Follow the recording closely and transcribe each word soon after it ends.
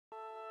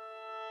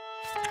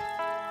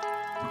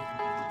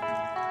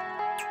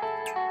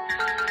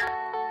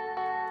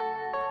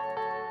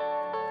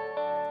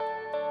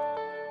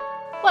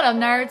What up,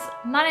 nerds?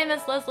 My name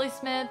is Leslie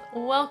Smith.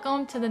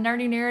 Welcome to the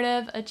Nerdy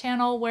Narrative, a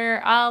channel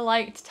where I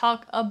like to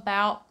talk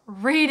about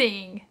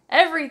reading.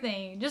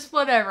 Everything, just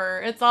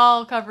whatever. It's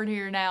all covered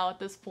here now at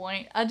this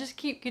point. I just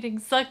keep getting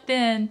sucked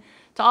in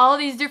to all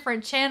these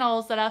different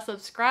channels that I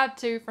subscribe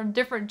to from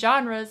different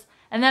genres,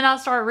 and then I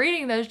start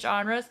reading those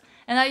genres,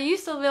 and I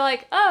used to be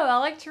like, oh, I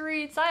like to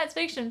read science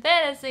fiction,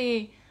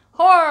 fantasy,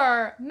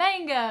 horror,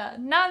 manga,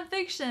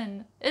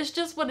 nonfiction. It's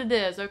just what it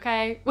is,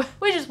 okay?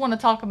 We just want to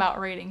talk about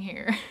reading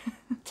here.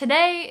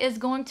 Today is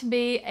going to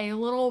be a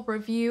little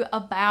review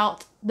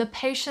about The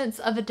Patience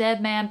of a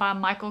Dead Man by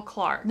Michael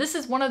Clarke. This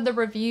is one of the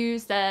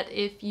reviews that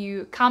if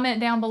you comment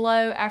down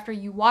below after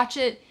you watch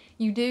it,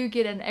 you do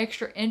get an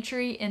extra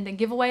entry in the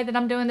giveaway that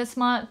I'm doing this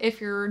month. If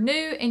you're new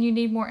and you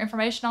need more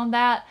information on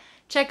that,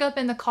 check up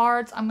in the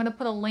cards. I'm going to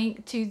put a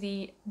link to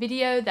the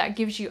video that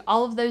gives you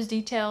all of those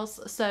details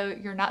so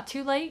you're not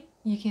too late.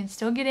 You can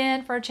still get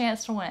in for a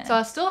chance to win. So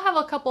I still have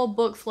a couple of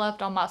books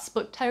left on my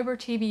Spooktober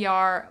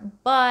TBR,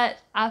 but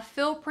I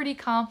feel pretty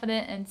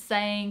confident in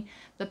saying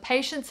The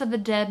Patience of a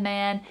Dead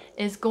Man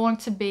is going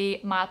to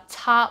be my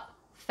top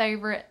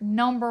favorite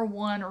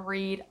 #1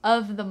 read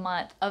of the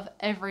month of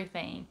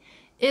everything.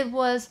 It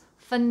was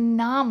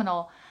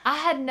phenomenal. I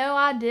had no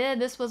idea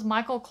this was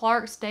Michael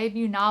Clarke's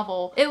debut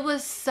novel. It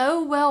was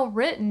so well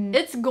written.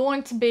 It's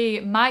going to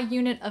be my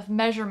unit of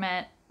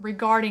measurement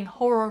regarding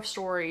horror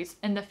stories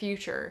in the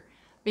future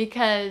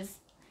because,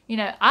 you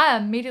know, I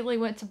immediately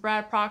went to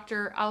Brad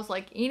Proctor. I was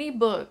like, any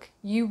book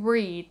you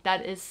read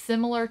that is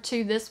similar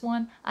to this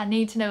one, I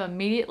need to know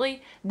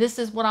immediately. This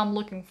is what I'm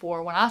looking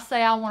for. When I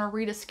say I want to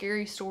read a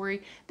scary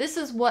story, this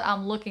is what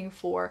I'm looking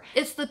for.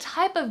 It's the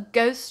type of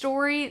ghost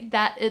story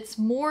that it's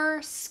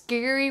more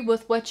scary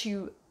with what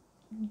you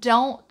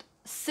don't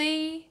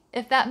see,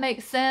 if that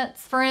makes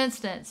sense. For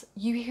instance,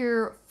 you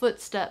hear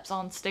footsteps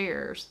on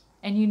stairs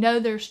and you know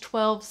there's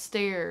 12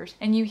 stairs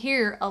and you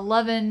hear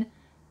 11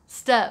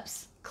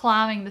 steps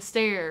climbing the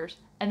stairs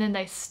and then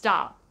they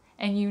stop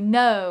and you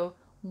know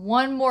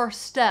one more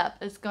step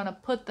is going to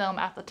put them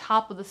at the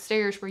top of the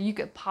stairs where you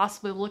could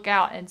possibly look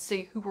out and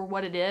see who or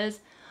what it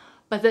is,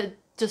 but it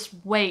just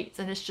waits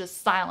and it's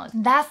just silence.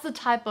 That's the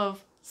type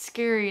of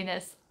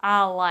scariness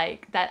I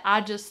like, that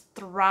I just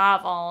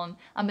thrive on,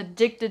 I'm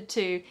addicted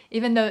to,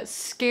 even though it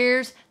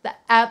scares the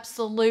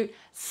absolute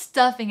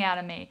stuffing out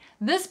of me.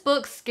 This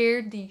book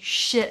scared the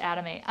shit out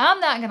of me.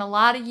 I'm not gonna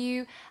lie to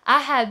you,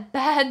 I had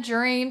bad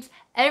dreams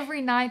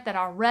every night that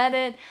I read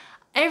it.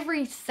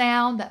 Every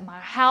sound that my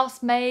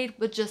house made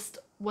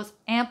was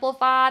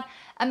amplified.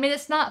 I mean,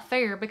 it's not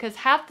fair because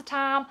half the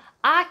time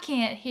I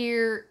can't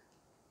hear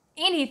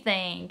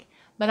anything.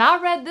 But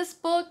I read this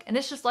book and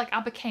it's just like I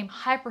became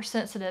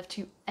hypersensitive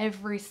to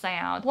every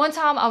sound. One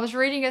time I was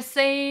reading a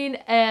scene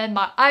and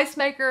my ice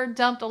maker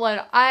dumped a load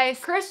of ice.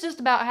 Chris just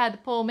about had to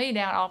pull me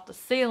down off the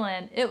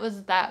ceiling. It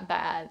was that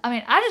bad. I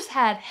mean, I just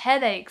had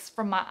headaches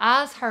from my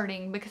eyes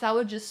hurting because I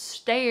would just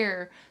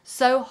stare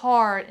so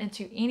hard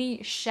into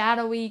any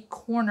shadowy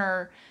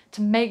corner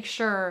to make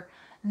sure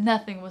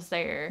nothing was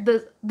there.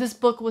 This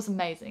book was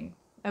amazing.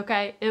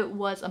 Okay, it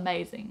was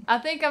amazing. I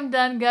think I'm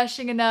done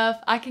gushing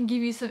enough. I can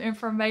give you some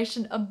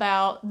information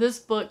about this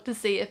book to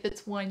see if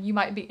it's one you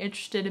might be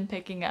interested in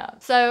picking up.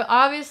 So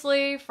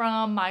obviously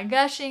from my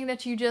gushing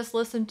that you just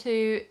listened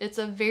to, it's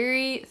a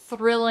very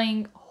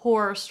thrilling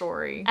horror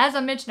story. As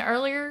I mentioned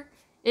earlier,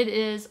 it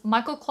is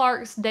Michael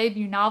Clarke's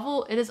debut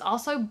novel. It is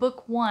also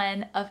book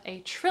 1 of a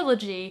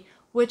trilogy,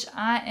 which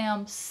I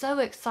am so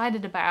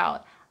excited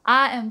about.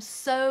 I am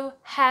so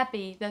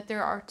happy that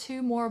there are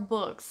 2 more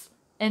books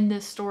in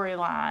this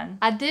storyline.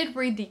 I did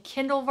read the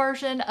Kindle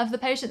version of The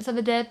Patience of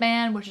a Dead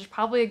Man, which is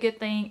probably a good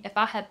thing. If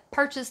I had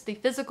purchased the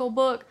physical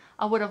book,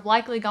 I would have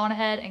likely gone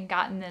ahead and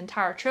gotten the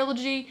entire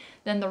trilogy.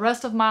 Then the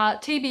rest of my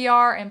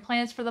TBR and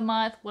plans for the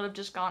month would have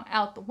just gone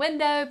out the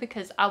window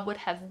because I would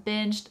have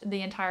binged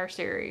the entire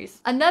series.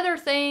 Another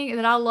thing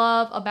that I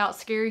love about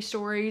scary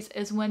stories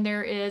is when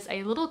there is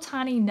a little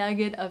tiny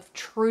nugget of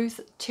truth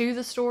to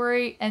the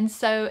story. And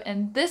so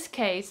in this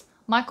case,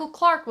 Michael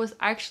Clarke was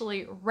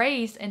actually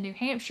raised in New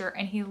Hampshire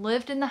and he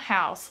lived in the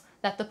house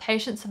that The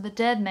Patience of the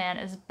Dead Man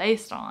is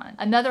based on.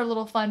 Another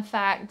little fun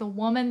fact, the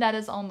woman that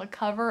is on the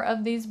cover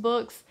of these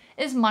books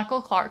is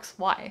Michael Clarke's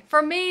wife.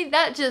 For me,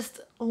 that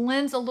just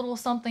lends a little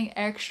something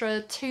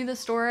extra to the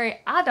story.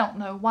 I don't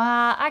know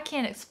why, I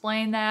can't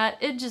explain that,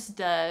 it just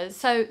does.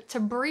 So to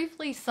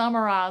briefly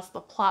summarize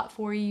the plot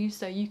for you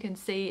so you can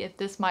see if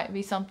this might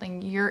be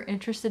something you're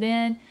interested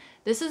in,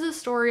 this is a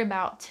story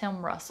about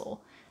Tim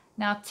Russell.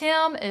 Now,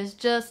 Tim is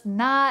just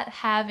not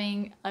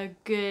having a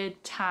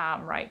good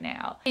time right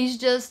now. He's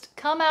just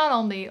come out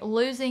on the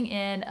losing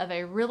end of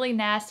a really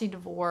nasty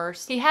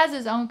divorce. He has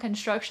his own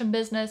construction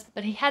business,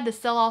 but he had to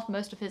sell off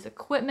most of his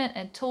equipment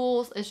and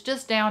tools. It's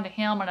just down to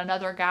him and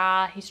another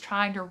guy. He's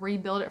trying to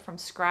rebuild it from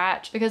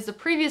scratch because the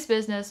previous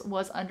business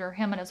was under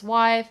him and his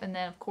wife, and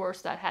then of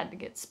course that had to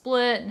get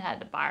split and had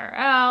to buy her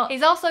out.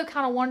 He's also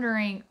kind of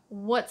wondering,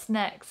 what's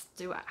next?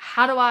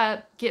 How do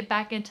I get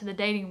back into the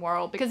dating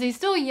world? Because he's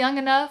still young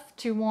enough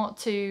to want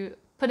to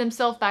put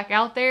himself back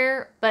out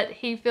there, but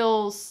he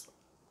feels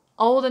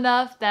old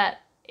enough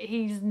that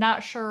he's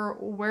not sure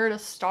where to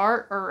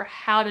start or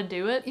how to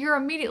do it. You're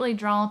immediately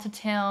drawn to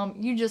Tim.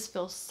 You just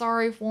feel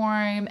sorry for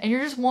him, and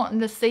you're just wanting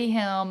to see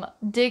him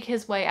dig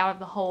his way out of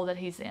the hole that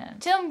he's in.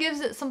 Tim gives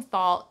it some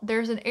thought.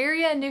 There's an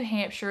area in New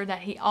Hampshire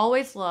that he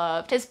always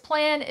loved. His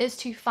plan is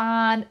to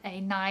find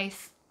a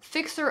nice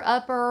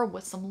fixer-upper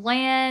with some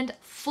land,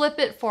 flip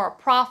it for a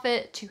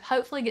profit to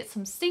hopefully get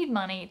some seed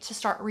money to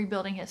start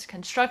rebuilding his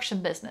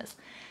construction business.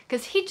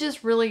 Because he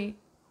just really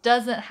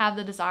doesn't have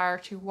the desire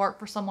to work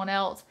for someone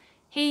else.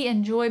 He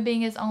enjoyed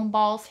being his own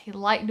boss. He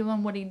liked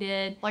doing what he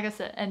did. Like I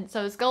said, and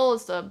so his goal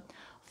is to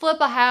flip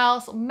a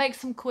house, make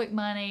some quick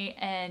money,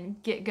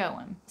 and get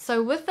going.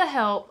 So with the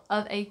help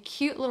of a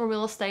cute little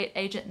real estate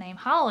agent named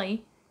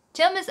Holly,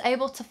 Tim is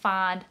able to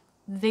find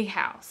the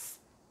house.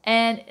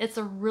 And it's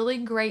a really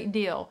great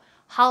deal.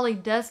 Holly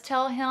does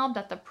tell him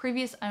that the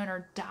previous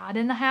owner died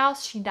in the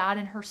house. She died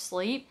in her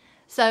sleep.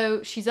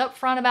 So she's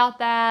upfront about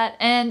that.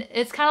 And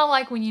it's kind of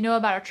like when you know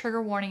about a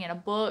trigger warning in a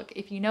book.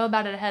 If you know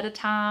about it ahead of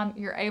time,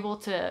 you're able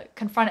to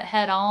confront it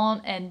head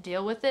on and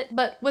deal with it.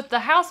 But with the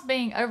house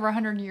being over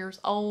 100 years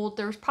old,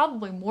 there's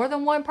probably more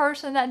than one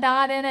person that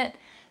died in it.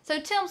 So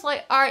Tim's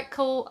like, all right,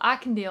 cool, I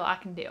can deal.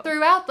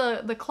 Throughout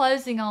the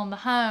closing on the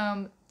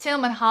home,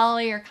 Tim and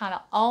Holly are kind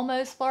of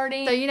almost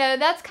flirting. So, you know,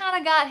 that's kind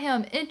of got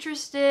him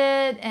interested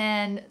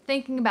and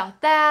thinking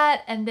about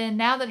that. And then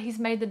now that he's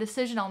made the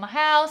decision on the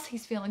house,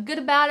 he's feeling good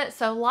about it.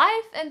 So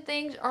life and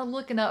things are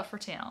looking up for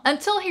Tim.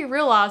 Until he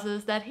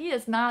realizes that he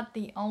is not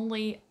the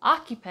only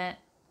occupant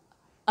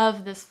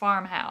of this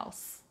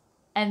farmhouse.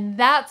 And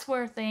that's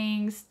where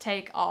things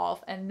take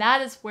off. And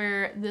that is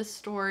where this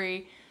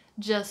story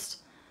just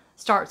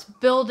starts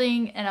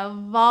building and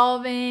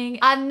evolving.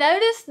 I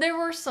noticed there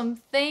were some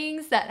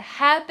things that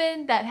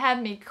happened that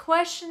had me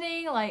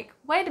questioning, like,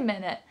 wait a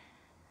minute,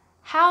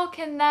 how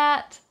can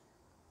that?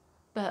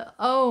 But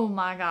oh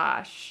my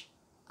gosh,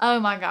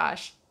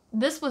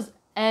 this was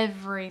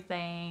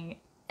everything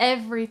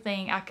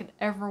I could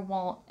ever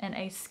want in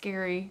a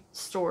scary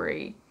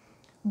story.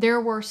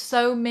 There were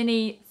so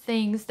many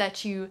things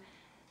that you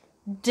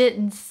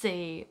didn't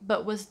see,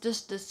 but was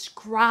just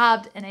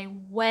described in a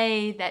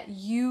way that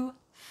you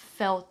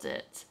felt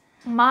it.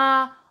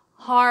 My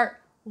heart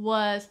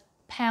was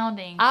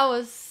pounding. I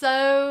was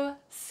so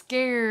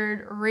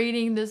scared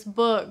reading this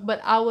book,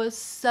 but I was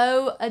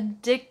so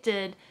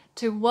addicted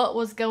to what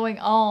was going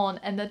on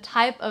and the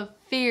type of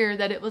fear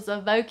that it was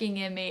evoking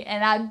in me,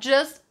 and I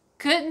just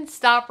couldn't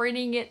stop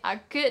reading it. I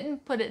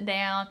couldn't put it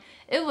down.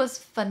 It was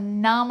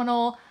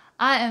phenomenal.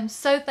 I am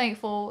so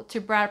thankful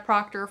to Brad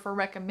Proctor for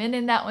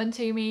recommending that one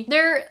to me.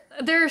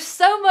 There's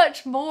so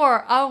much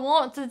more I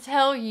want to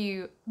tell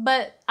you,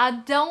 but I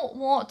don't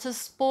want to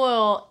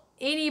spoil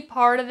any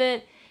part of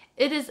it.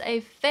 It is a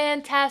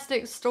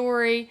fantastic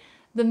story.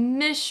 The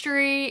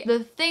mystery,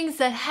 the things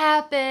that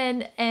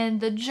happen,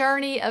 and the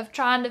journey of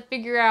trying to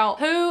figure out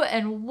who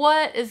and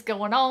what is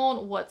going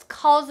on, what's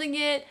causing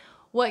it,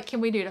 what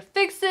can we do to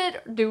fix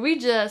it? Do we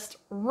just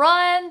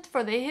run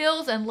for the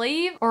hills and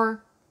leave?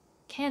 Or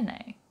can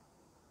they?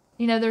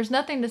 You know, there's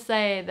nothing to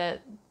say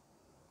that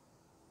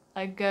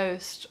a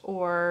ghost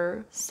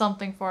or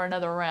something for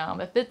another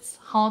realm, if it's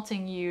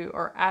haunting you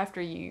or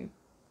after you,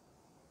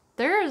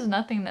 there is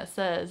nothing that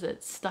says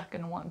it's stuck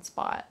in one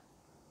spot,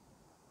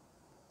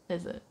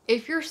 is it?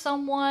 If you're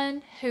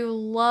someone who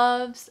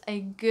loves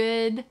a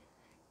good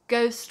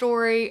ghost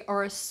story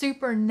or a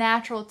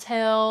supernatural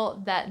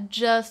tale that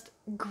just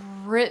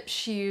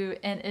grips you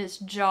in its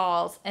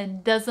jaws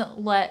and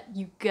doesn't let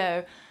you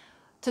go,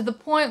 to the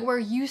point where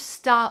you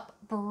stop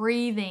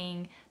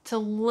breathing to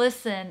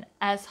listen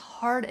as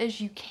hard as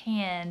you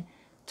can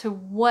to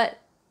what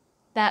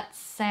that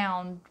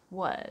sound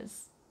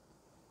was.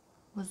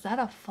 Was that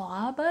a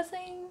fly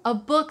buzzing? A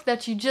book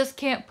that you just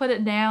can't put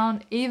it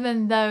down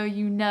even though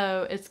you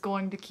know it's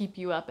going to keep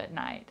you up at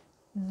night.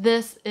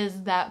 This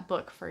is that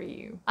book for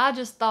you. I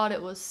just thought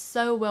it was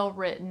so well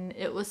written.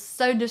 It was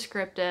so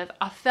descriptive.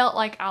 I felt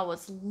like I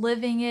was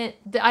living it.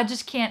 I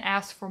just can't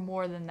ask for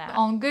more than that.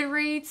 On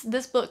Goodreads,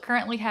 this book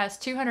currently has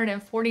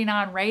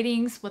 249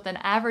 ratings with an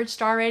average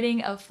star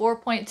rating of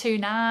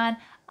 4.29.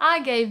 I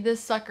gave this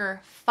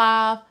sucker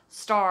 5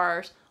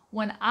 stars.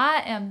 When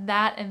I am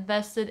that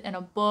invested in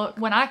a book,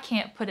 when I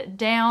can't put it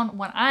down,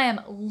 when I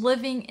am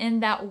living in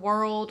that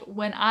world,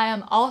 when I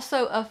am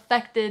also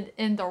affected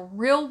in the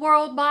real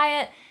world by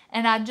it,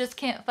 and I just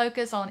can't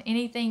focus on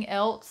anything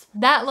else,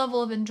 that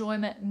level of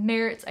enjoyment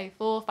merits a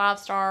full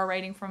 5-star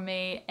rating from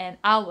me, and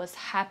I was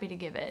happy to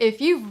give it. If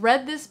you've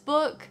read this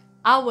book,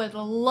 I would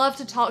love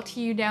to talk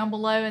to you down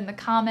below in the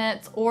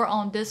comments or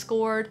on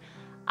Discord.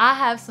 I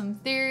have some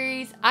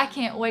theories. I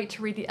can't wait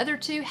to read the other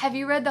 2. Have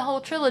you read the whole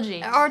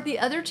trilogy? Are the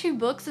other 2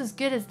 books as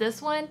good as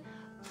this one?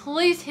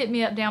 Please hit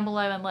me up down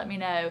below and let me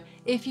know.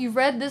 If you've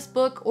read this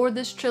book or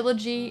this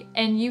trilogy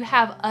and you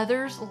have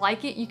others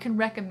like it you can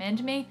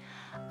recommend me,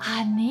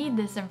 I need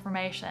this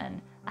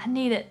information. I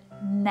need it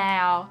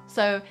now.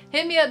 So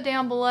hit me up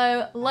down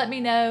below, let me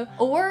know.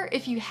 Or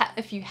if you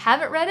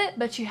haven't read it,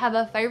 but you have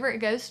a favorite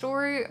ghost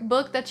story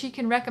book that you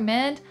can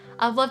recommend,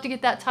 I'd love to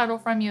get that title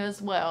from you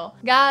as well.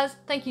 Guys,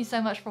 thank you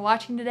so much for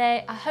watching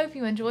today. I hope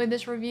you enjoyed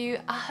this review.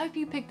 I hope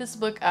you pick this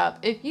book up.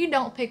 If you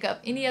don't pick up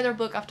any other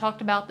book I've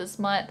talked about this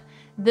month,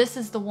 this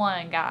is the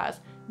one, guys.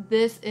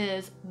 This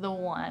is the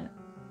one.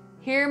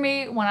 Hear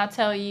me when I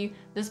tell you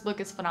this book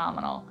is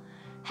phenomenal.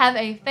 Have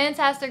a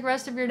fantastic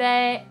rest of your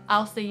day.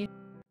 I'll see you